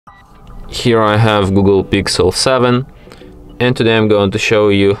Here I have Google Pixel 7, and today I'm going to show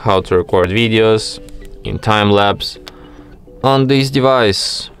you how to record videos in time-lapse on this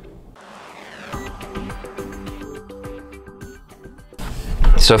device.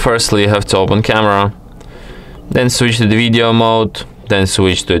 So firstly you have to open camera, then switch to the video mode, then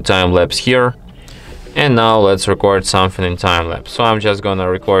switch to time-lapse here, and now let's record something in time-lapse. So I'm just gonna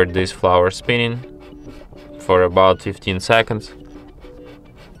record this flower spinning for about 15 seconds.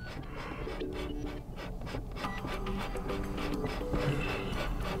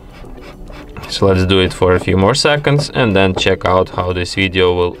 So let's do it for a few more seconds and then check out how this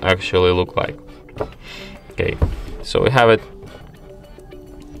video will actually look like. Okay, so we have it.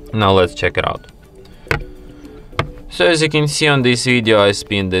 Now let's check it out. So as you can see on this video, I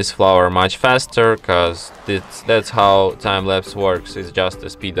spin this flower much faster because that's how time-lapse works. It's just a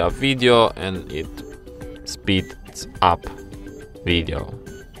speed up video and it speeds up video.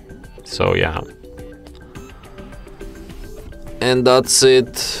 So yeah. And that's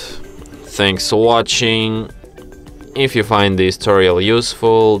it. Thanks for watching. If you find this tutorial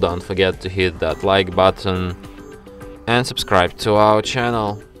useful, don't forget to hit that like button and subscribe to our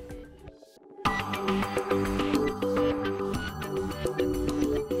channel.